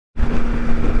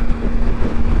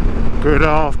Good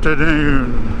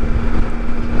afternoon,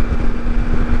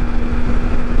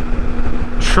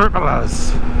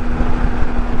 triplers.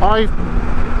 I've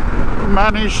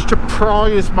managed to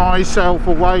prise myself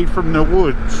away from the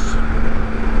woods,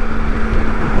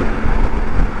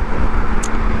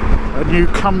 and you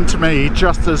come to me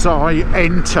just as I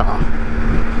enter.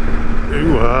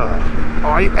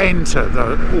 I enter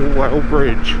the Orwell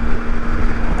Bridge.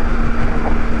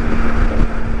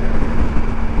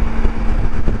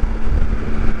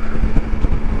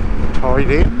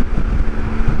 Tied in.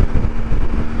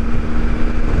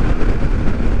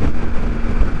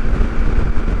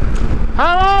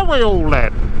 How are we all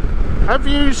then? Have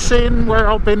you seen where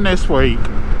I've been this week?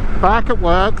 Back at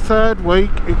work, third week,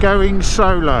 going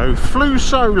solo. Flew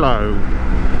solo.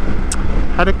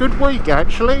 Had a good week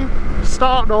actually.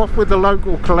 Started off with the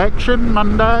local collection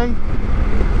Monday,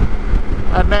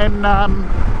 and then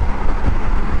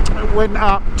went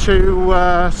up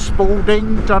to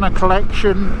Spalding, done a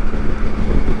collection.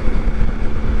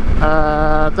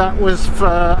 That was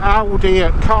for Aldi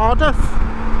at Cardiff,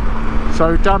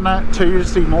 so done that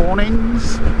Tuesday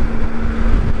mornings,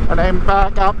 and then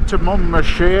back up to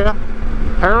Monmouthshire,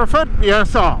 Hereford,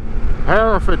 yes sir,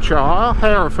 Herefordshire,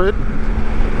 Hereford.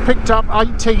 Picked up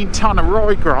 18 tonne of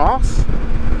ryegrass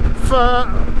for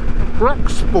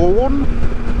Broxbourne,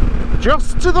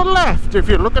 just to the left, if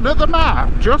you're looking at the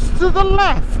map, just to the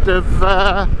left of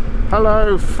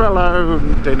hello fellow,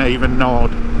 didn't even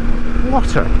nod.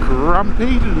 What a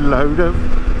grumpy load of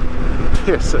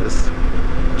pissers.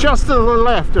 Just to the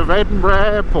left of Edinburgh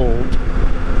Airport.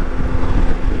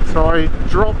 So I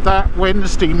dropped that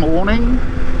Wednesday morning,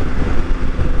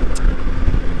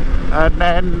 and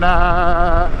then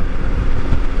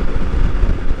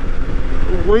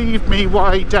weaved me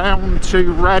way down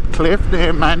to Radcliffe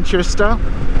near Manchester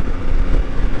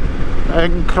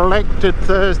and collected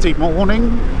Thursday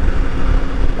morning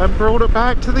and brought it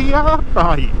back to the yard,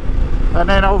 mate. And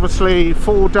then obviously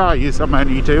 4 days I'm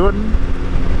only doing,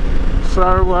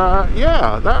 so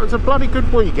yeah, that was a bloody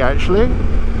good week actually.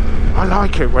 I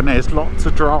like it when there's lots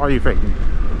of driving.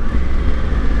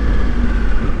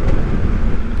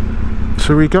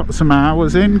 So we got some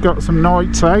hours in, got some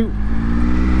nights out.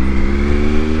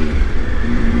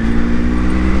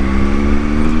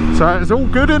 So it's all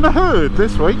good in the hood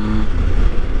this week.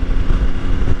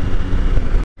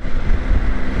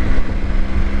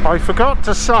 I forgot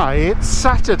to say it's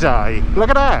Saturday. Look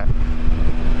at that.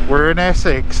 We're in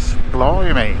Essex.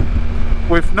 Blimey.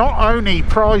 We've not only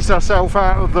prized ourselves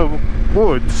out of the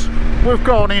woods, we've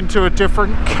gone into a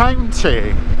different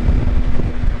county.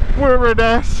 We're in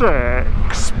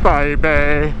Essex,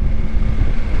 baby.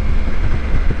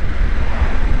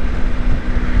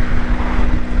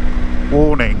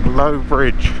 Warning, low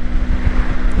bridge.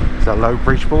 Is that low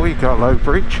bridge, boy? Got low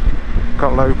bridge?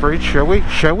 Got low bridge, shall we?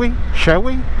 Shall we? Shall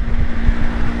we?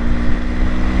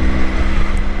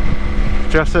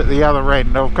 Just at the other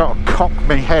end, I've got to cock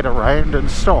my head around and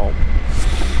stop.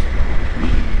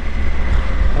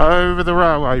 Over the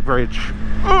railway bridge.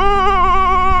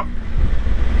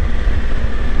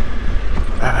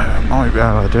 Might be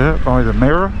able to do it by the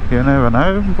mirror, you never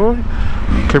know, boy.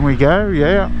 Can we go?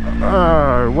 Yeah.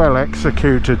 Oh, well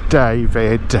executed,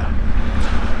 David.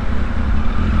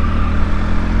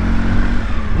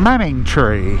 Manning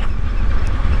tree.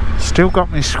 Still got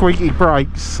my squeaky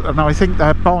brakes, and I think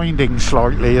they're binding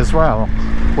slightly as well,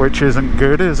 which isn't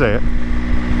good, is it?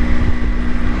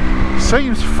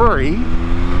 Seems free.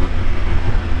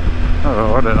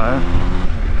 Oh, I don't know.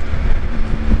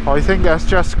 I think that's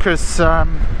just because I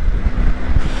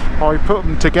put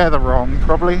them together wrong,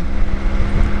 probably.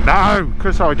 No,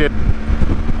 because I didn't.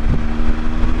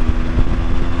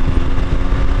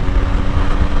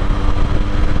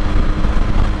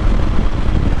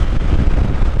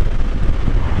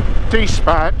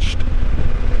 Dispatched.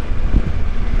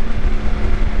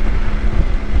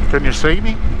 Can you see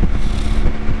me?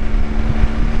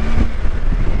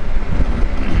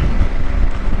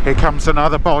 Here comes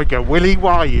another biker. Will he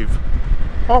wave?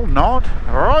 Oh, not.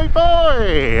 Right, boy.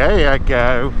 There you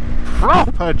go.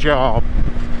 Proper job.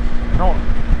 Not.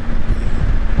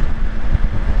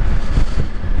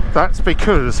 That's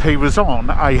because he was on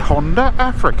a Honda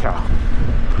Africa.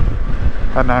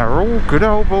 And they're all good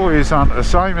old boys, aren't they?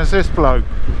 Same as this bloke.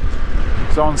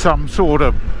 He's on some sort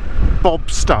of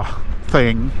bobster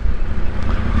thing.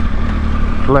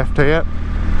 Left here.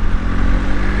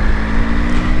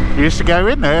 Used to go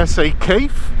in there, see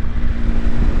Keith.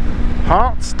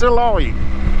 Heart's Delight.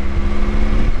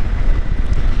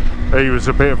 He was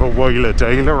a bit of a wheeler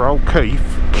dealer, old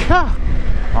Keith.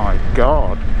 My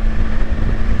God.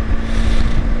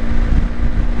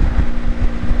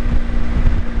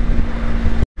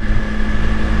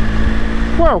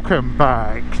 Welcome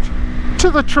back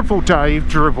to the Triple Dave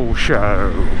Dribble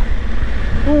Show.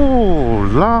 Oh,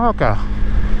 lager.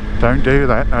 Don't do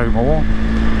that no more.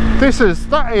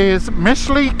 That is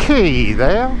Missley Quay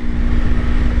there.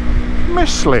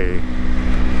 Missley.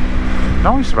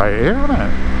 Nice right here, isn't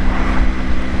it?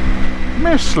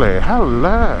 Missley,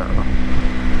 hello.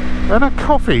 And a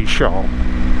coffee shop.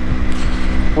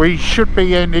 We should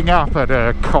be ending up at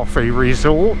a coffee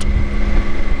resort.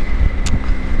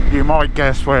 You might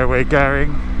guess where we're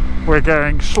going. We're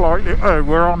going slightly... Oh,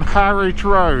 we're on Harwich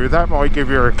Road. That might give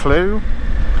you a clue.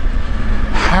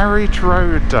 Harwich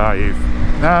Road, Dave.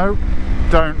 No,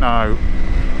 don't know.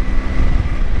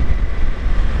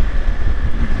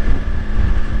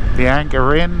 The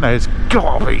Anchor Inn, there's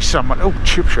gotta be someone. Oh,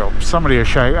 chip shop. Somebody will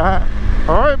shout at.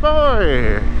 Alright,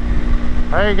 boy.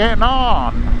 How you getting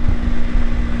on?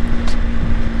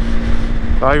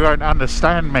 They won't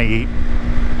understand me.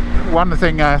 One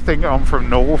thing, I think I'm from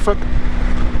Norfolk,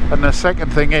 and the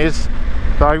second thing is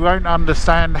they won't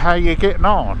understand how you're getting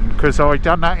on, because I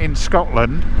done that in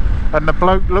Scotland and the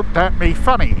bloke looked at me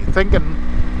funny, thinking,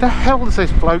 the hell is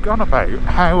this bloke on about?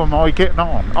 How am I getting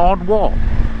on? On what?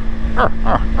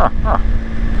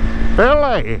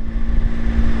 Billy!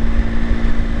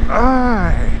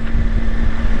 Hey!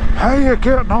 How you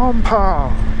getting on,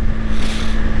 pal?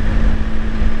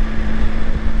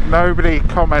 Nobody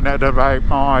commented about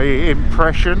my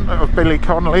impression of Billy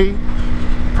Connolly,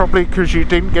 probably because you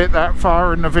didn't get that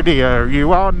far in the video.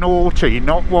 You are naughty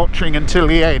not watching until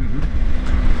the end.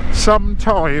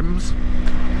 Sometimes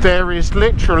there is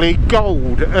literally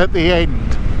gold at the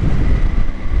end.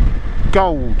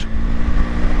 Gold.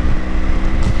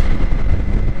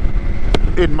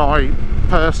 In my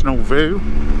personal view.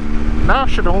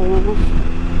 Nationals.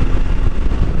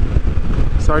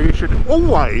 So you should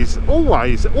always watch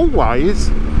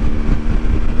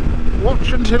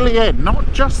until the end,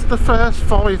 not just the first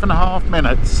 5.5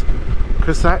 minutes,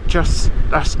 because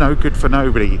that's no good for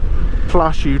nobody.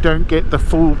 Plus you don't get the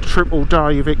full Triple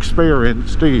Dave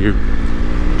experience, do you?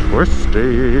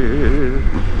 Twisted.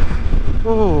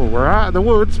 Oh, we're out of the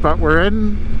woods, but we're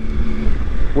in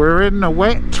the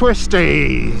wet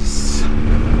twisties.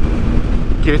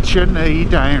 Get your knee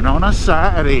down on a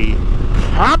Saturday.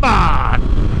 Come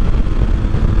on!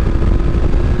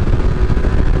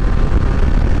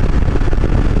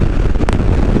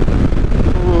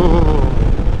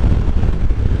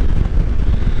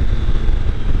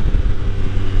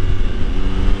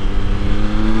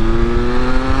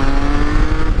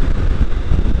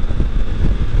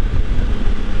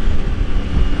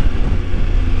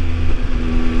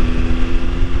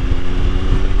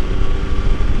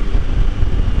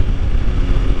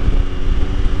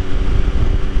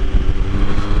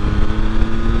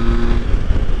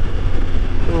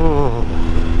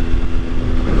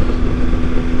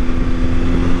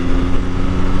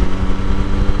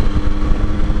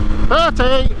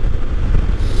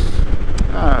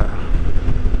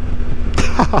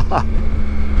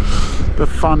 The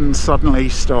fun suddenly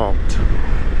stopped.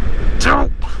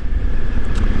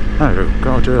 Oh,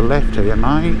 gotta do a left here,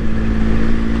 mate.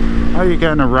 Are you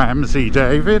going to Ramsey,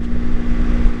 David?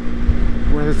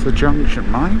 Where's the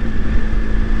junction, mate?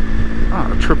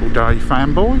 Oh, Triple Dave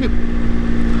fanboy.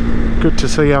 Good to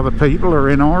see other people are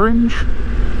in orange.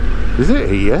 Is it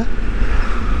here?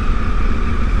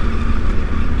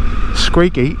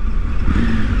 Squeaky.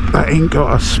 That ain't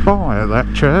got a spire,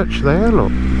 that church there,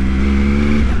 look.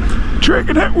 Do you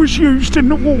reckon that was used in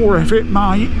the war effort,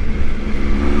 mate?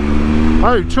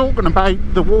 Oh, talking about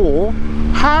the war,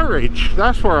 Harwich,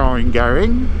 that's where I'm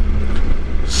going.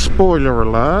 Spoiler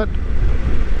alert.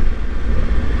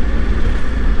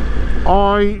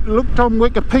 I looked on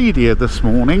Wikipedia this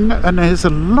morning and there's a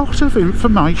lot of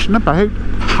information about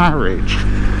Harwich.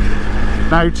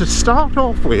 Now, to start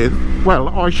off with, well,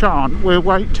 I shan't, we'll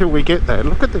wait till we get there.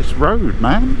 Look at this road,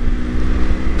 man.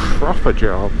 Proper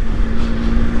job.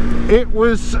 It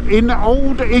was in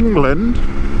Old England,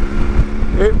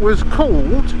 it was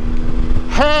called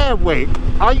Harwich,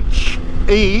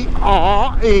 H-E-R-E,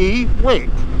 Wick,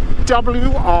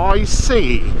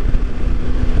 W-I-C,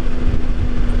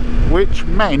 which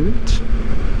meant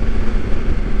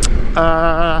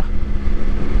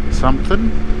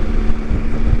something,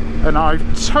 and I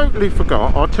totally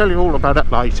forgot. I'll tell you all about it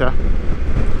later.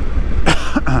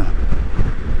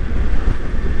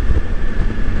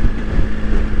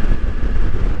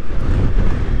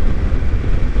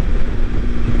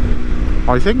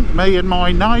 I think me and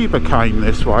my neighbour came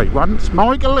this way once.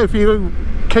 Michael, if you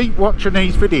keep watching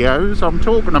these videos, I'm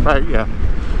talking about you.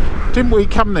 Didn't we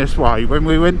come this way when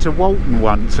we went to Walton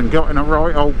once and got in a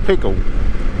right old pickle?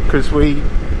 Because we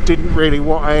didn't really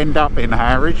want to end up in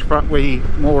Harwich, but we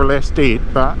more or less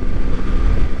did. But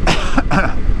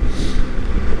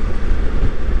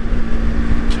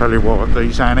tell you what,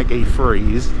 these Anarchy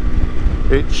 3s,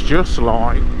 it's just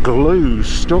like glue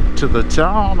stuck to the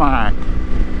tarmac.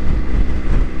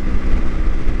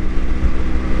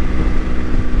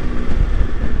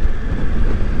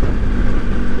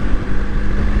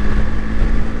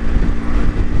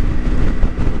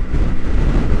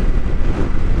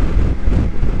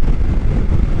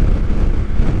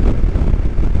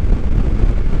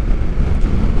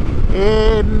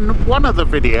 In one of the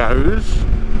videos,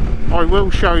 I will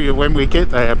show you when we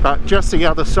get there, but just the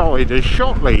other side is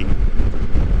Shotley,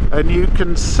 and you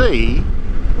can see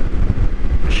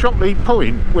Shotley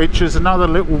Point, which is another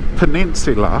little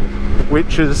peninsula,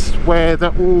 which is where the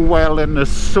Orwell and the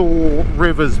Soar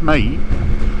rivers meet.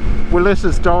 Well, this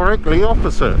is directly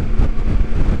opposite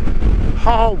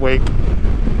Harwich,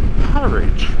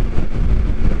 Harwich,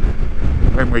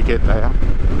 when we get there.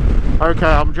 Okay,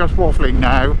 I'm just waffling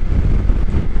now.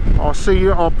 I'll see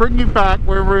you, I'll bring you back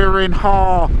when we're in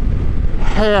Harwich.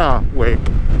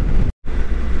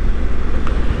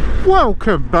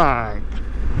 Welcome back.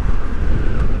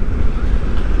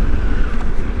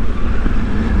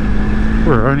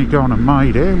 We're only going to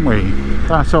Maid, ain't we?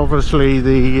 That's obviously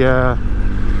the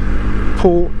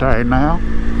port down now.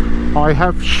 I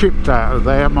have shipped out of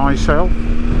there myself.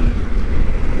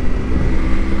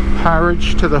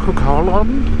 Harwich to the Hook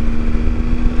Holland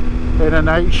in an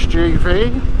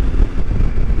HGV.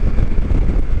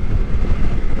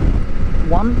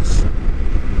 Once.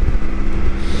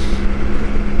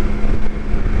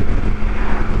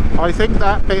 I think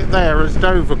that bit there is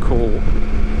Dovercourt.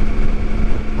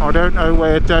 I don't know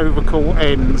where Dovercourt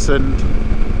ends and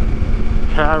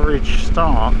Harwich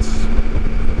starts.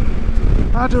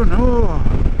 I don't know.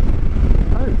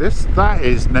 Oh, that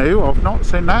is new. I've not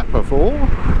seen that before.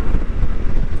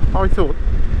 I thought,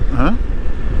 huh?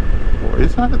 What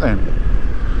is that then?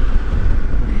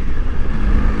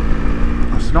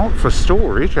 Not for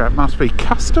storage, that must be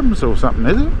customs or something,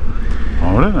 is it?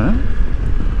 I don't know.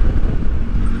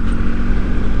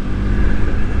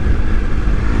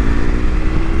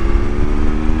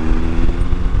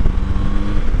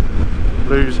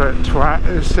 Lose that twat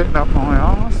who's sitting up my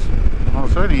arse. I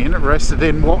was only interested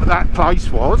in what that place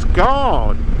was.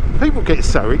 God, people get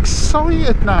so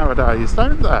excited nowadays,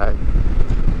 don't they?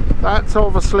 That's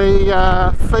obviously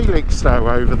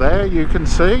Felixstowe over there, you can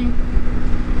see,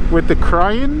 with the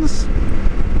cranes,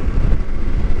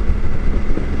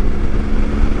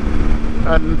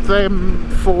 and them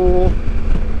for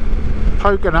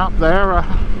poking up there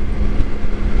are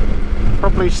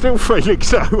probably still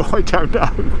Felixstowe, I don't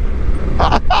know.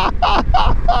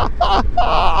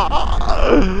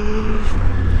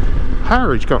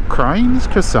 Harwich got cranes,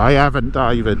 because they haven't,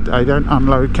 David. They don't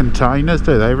unload containers,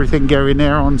 do they? Everything going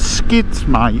there on skids,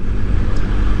 mate.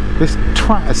 This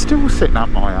twat is still sitting up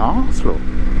my arse, look.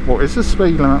 What is the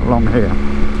speed limit along here?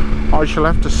 I shall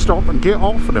have to stop and get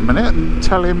off in a minute and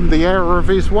tell him the error of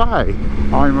his way,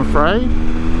 I'm afraid.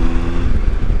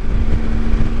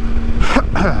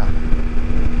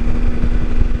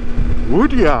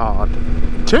 Woodyard.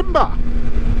 Timber.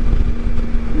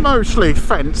 Mostly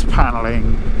fence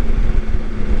panelling.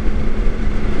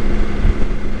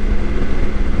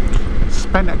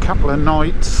 Spent a couple of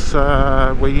nights,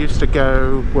 we used to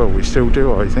go, well, we still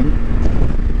do, I think,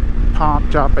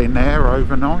 parked up in there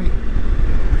overnight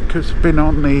because we've been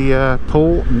on the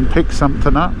port and picked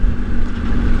something up.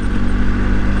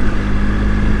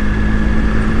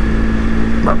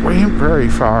 But we ain't very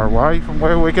far away from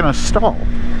where we're going to stop.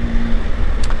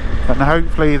 And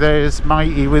hopefully there's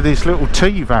matey with his little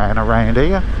T-van around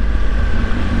here.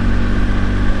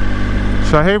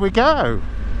 So here we go.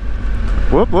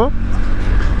 Whoop whoop.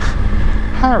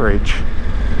 Harwich.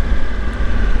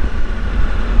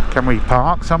 Can we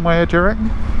park somewhere, do you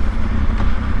reckon?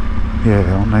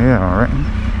 Yeah, on there, I reckon.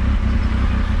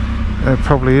 There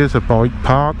probably is a bike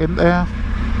park, isn't there?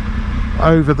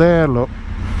 Over there, look.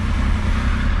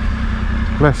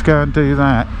 Let's go and do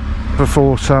that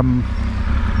before some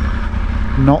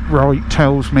not right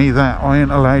tells me that I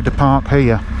ain't allowed to park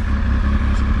here.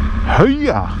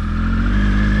 Hiya!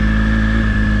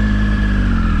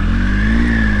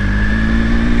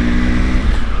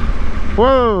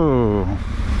 Whoa!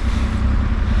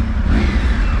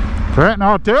 Do you reckon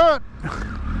I'll do it?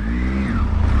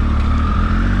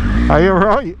 Are you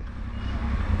alright?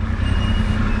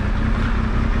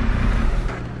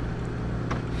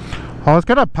 I was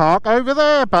going to park over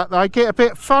there, but they get a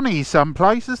bit funny some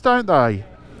places, don't they?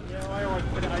 Yeah, I always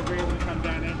put it over here when I come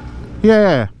down in.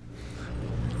 Yeah.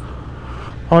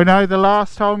 I know the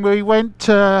last time we went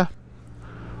to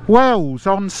Wells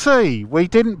on Sea, we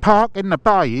didn't park in the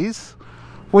bays,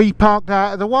 we parked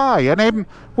out of the way, and then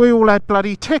we all had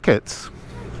bloody tickets.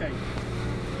 Okay.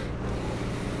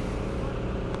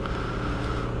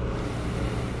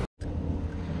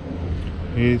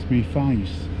 Here's me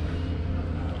face.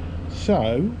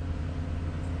 So,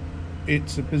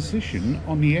 it's a position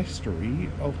on the estuary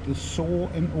of the Soar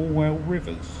and Orwell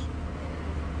rivers.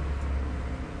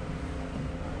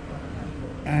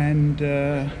 And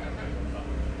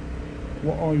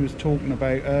what I was talking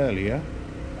about earlier,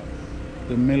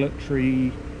 the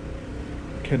military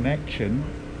connection,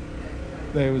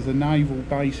 there was a naval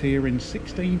base here in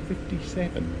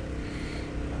 1657,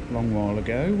 a long while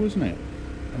ago, wasn't it?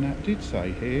 And that did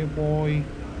say here why.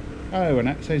 Oh, and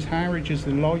that says Harwich is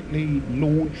the likely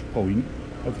launch point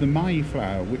of the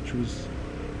Mayflower, which was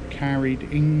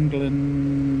carried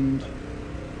England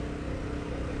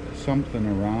something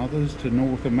or others to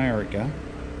North America.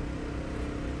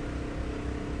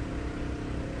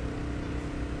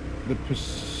 The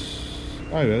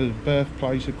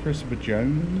birthplace of Christopher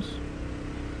Jones,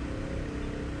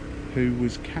 who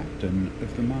was captain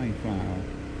of the Mayflower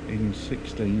in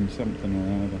 16 something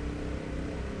or other.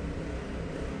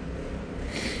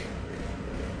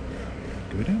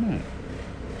 Good, isn't it?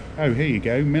 Oh, here you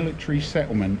go, military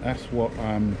settlement. That's what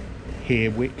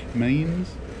harwich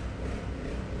means.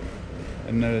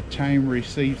 And the town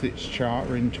received its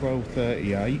charter in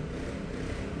 1238.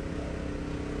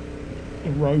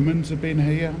 The Romans have been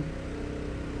here.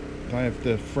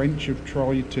 The French have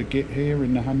tried to get here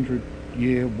in the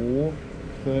 100-Year War,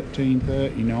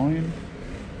 1339.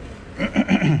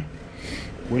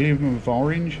 William of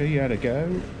Orange, he had a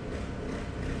go.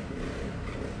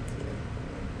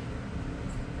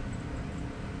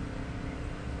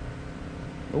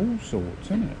 All sorts,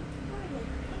 isn't it?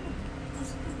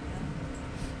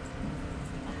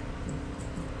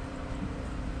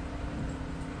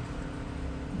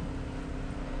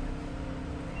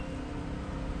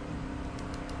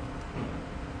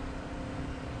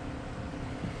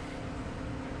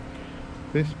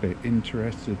 This bit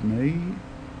interested me.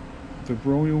 The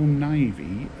Royal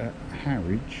Navy at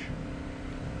Harwich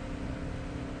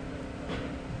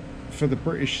for the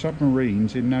British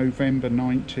submarines in November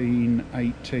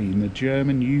 1918, the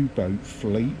German U-boat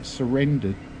fleet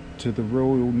surrendered to the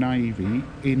Royal Navy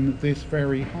in this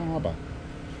very harbour.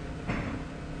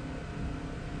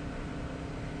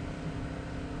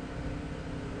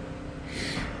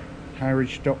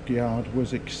 Harwich Dockyard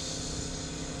was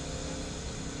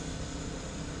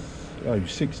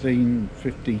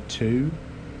 1652.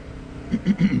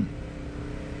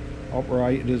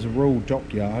 Operated as a royal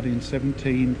dockyard in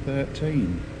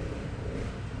 1713.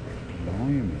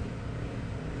 Blimey.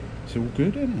 It's all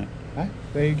good, isn't it? Ah,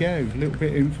 there you go, a little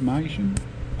bit of information.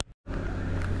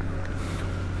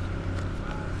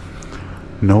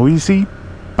 Noisy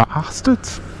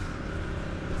bastards.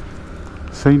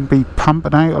 Seem to be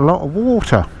pumping out a lot of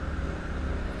water.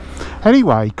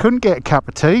 Anyway, couldn't get a cup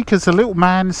of tea because the little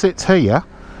man sits here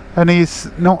and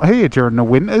he's not here during the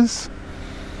winters.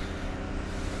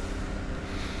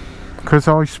 Because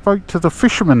I spoke to the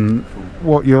fisherman,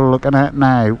 what you're looking at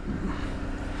now.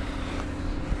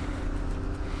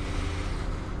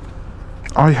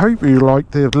 I hope you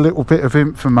like the little bit of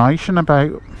information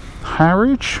about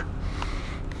Harwich.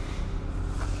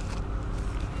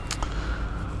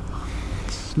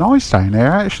 It's nice down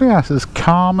there actually, that's as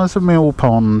calm as a mill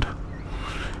pond.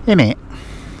 Innit?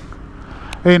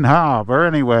 In harbour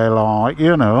anywhere, like,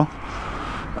 you know.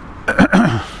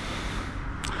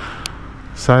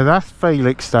 So that's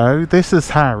Felixstowe, this is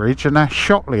Harwich, and that's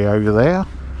Shotley over there.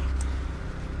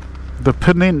 The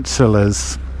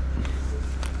peninsulas,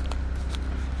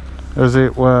 as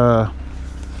it were.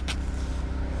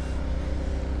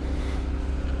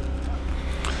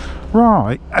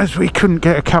 Right, as we couldn't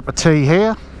get a cup of tea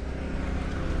here,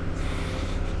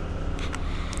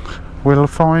 we'll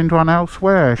find one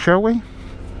elsewhere, shall we?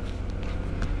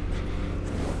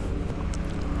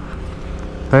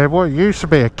 There used to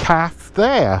be a cafe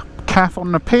there, cafe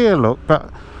on the pier, look, but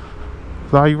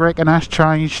they reckon that's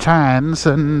changed hands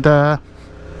and oh,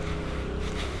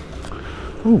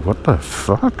 what the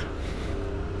fuck?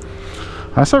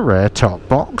 That's a rare top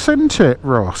box, isn't it,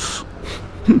 Ross?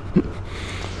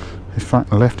 He's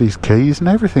fucking left his keys and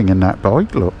everything in that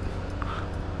bike, look.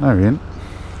 No, he ain't.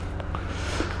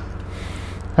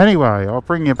 Anyway, I'll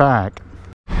bring you back.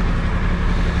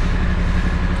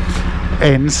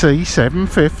 NC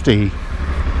 750.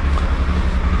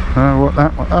 What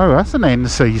that one? Oh, that's an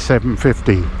NC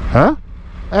 750. Huh?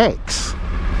 X.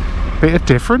 Bit of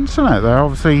difference, isn't it? They're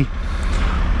obviously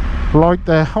like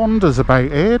their Hondas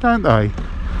about here, don't they?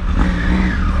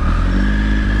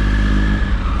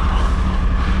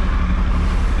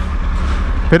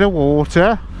 Bit of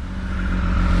water.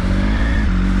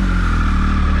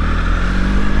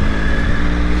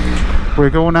 We're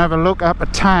going to have a look up a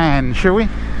tan, shall we?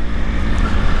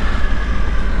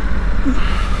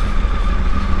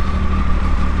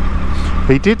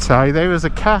 He did say there was a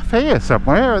cafe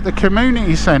somewhere at the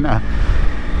community centre.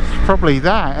 It's probably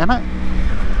that, isn't it?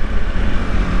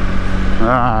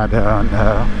 I don't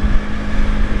know.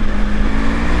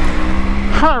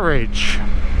 Harwich.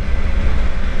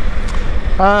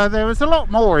 There was a lot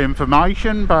more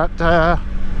information, but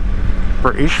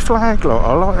British flag, look,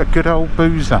 I like a good old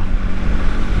boozer.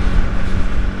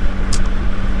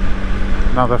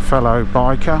 Another fellow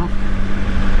biker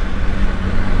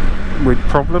with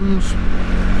problems.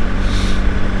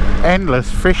 Endless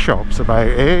fish shops about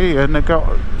here, and they've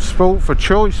got sport for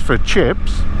choice for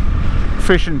chips.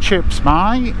 Fish and chips,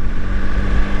 mate.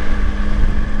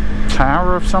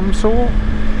 Tower of some sort.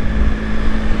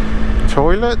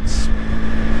 Toilets.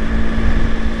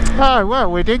 Oh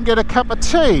well, we didn't get a cup of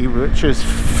tea, which is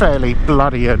fairly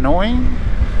bloody annoying,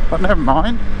 but never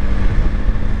mind.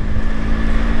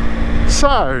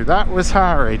 So that was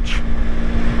Harwich.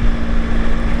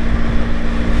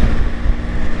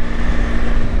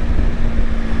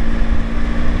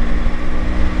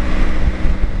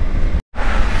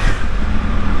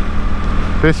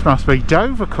 This must be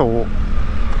Dovercourt.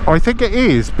 I think it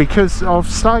is, because I've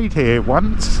stayed here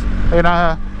once in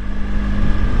a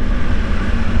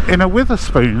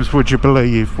Witherspoons, would you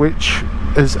believe, which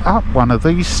is up one of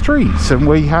these streets, and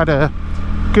we had a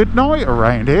good night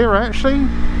around here actually.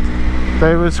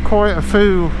 There was quite a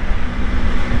few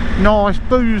nice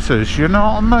boozers, you know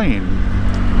what I mean?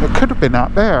 It could have been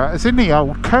up there. It was in the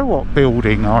old co-op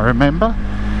building, I remember.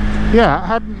 Yeah, it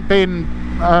hadn't been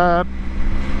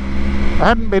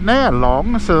there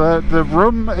long, so the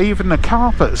room, even the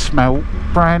carpet smelled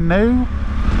brand new.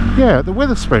 Yeah, the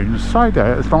Witherspoons, say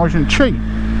that, it's nice and cheap.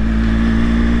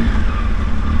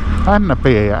 And the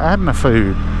beer, and the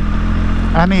food,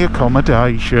 and the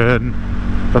accommodation.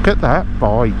 Look at that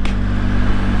bike.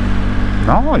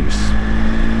 Nice.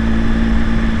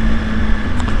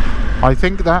 I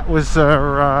think that was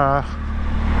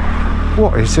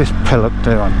what is this pillock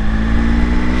doing?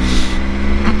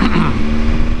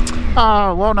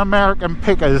 Oh, one American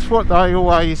pickers, what they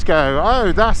always go.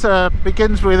 Oh, that's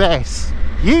begins with S.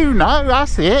 You know,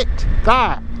 that's it.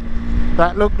 That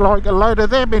looked like a load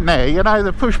of them in there. You know,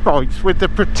 the push bikes with the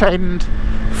pretend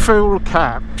fuel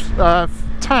caps,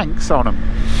 tanks on them.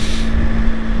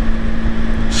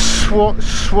 Oh,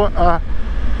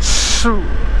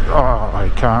 I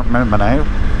can't remember now.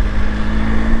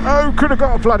 Oh, could have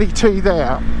got a bloody tea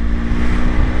there.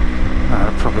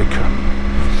 No, probably couldn't.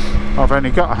 I've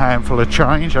only got a handful of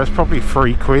change. That's probably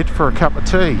 £3 for a cup of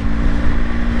tea.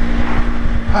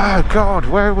 Oh God,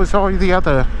 where was I the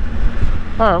other?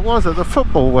 Oh, it was at the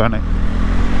football, wasn't it?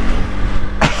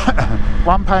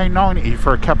 £1.90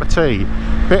 for a cup of tea.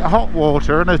 Bit of hot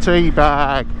water and a tea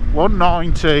bag.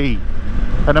 £1.90.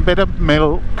 And a bit of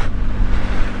milk.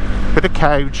 Bit of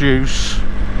cow juice.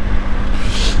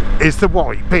 Is the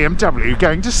white BMW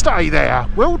going to stay there?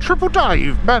 Will Triple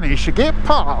Dave manage to get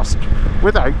past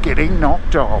without getting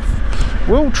knocked off?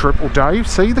 Will Triple Dave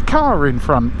see the car in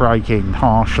front braking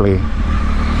harshly?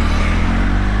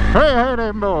 Hey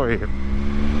then, boy.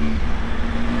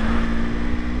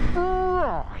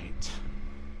 Right.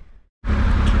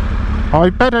 I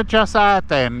better just add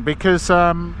then, because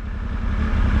I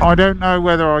don't know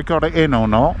whether I got it in or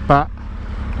not, but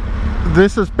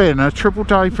this has been a Triple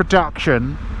Dave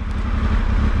production,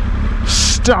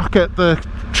 stuck at the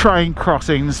train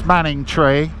crossings, Manning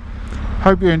Tree.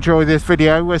 Hope you enjoy this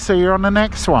video. We'll see you on the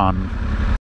next one.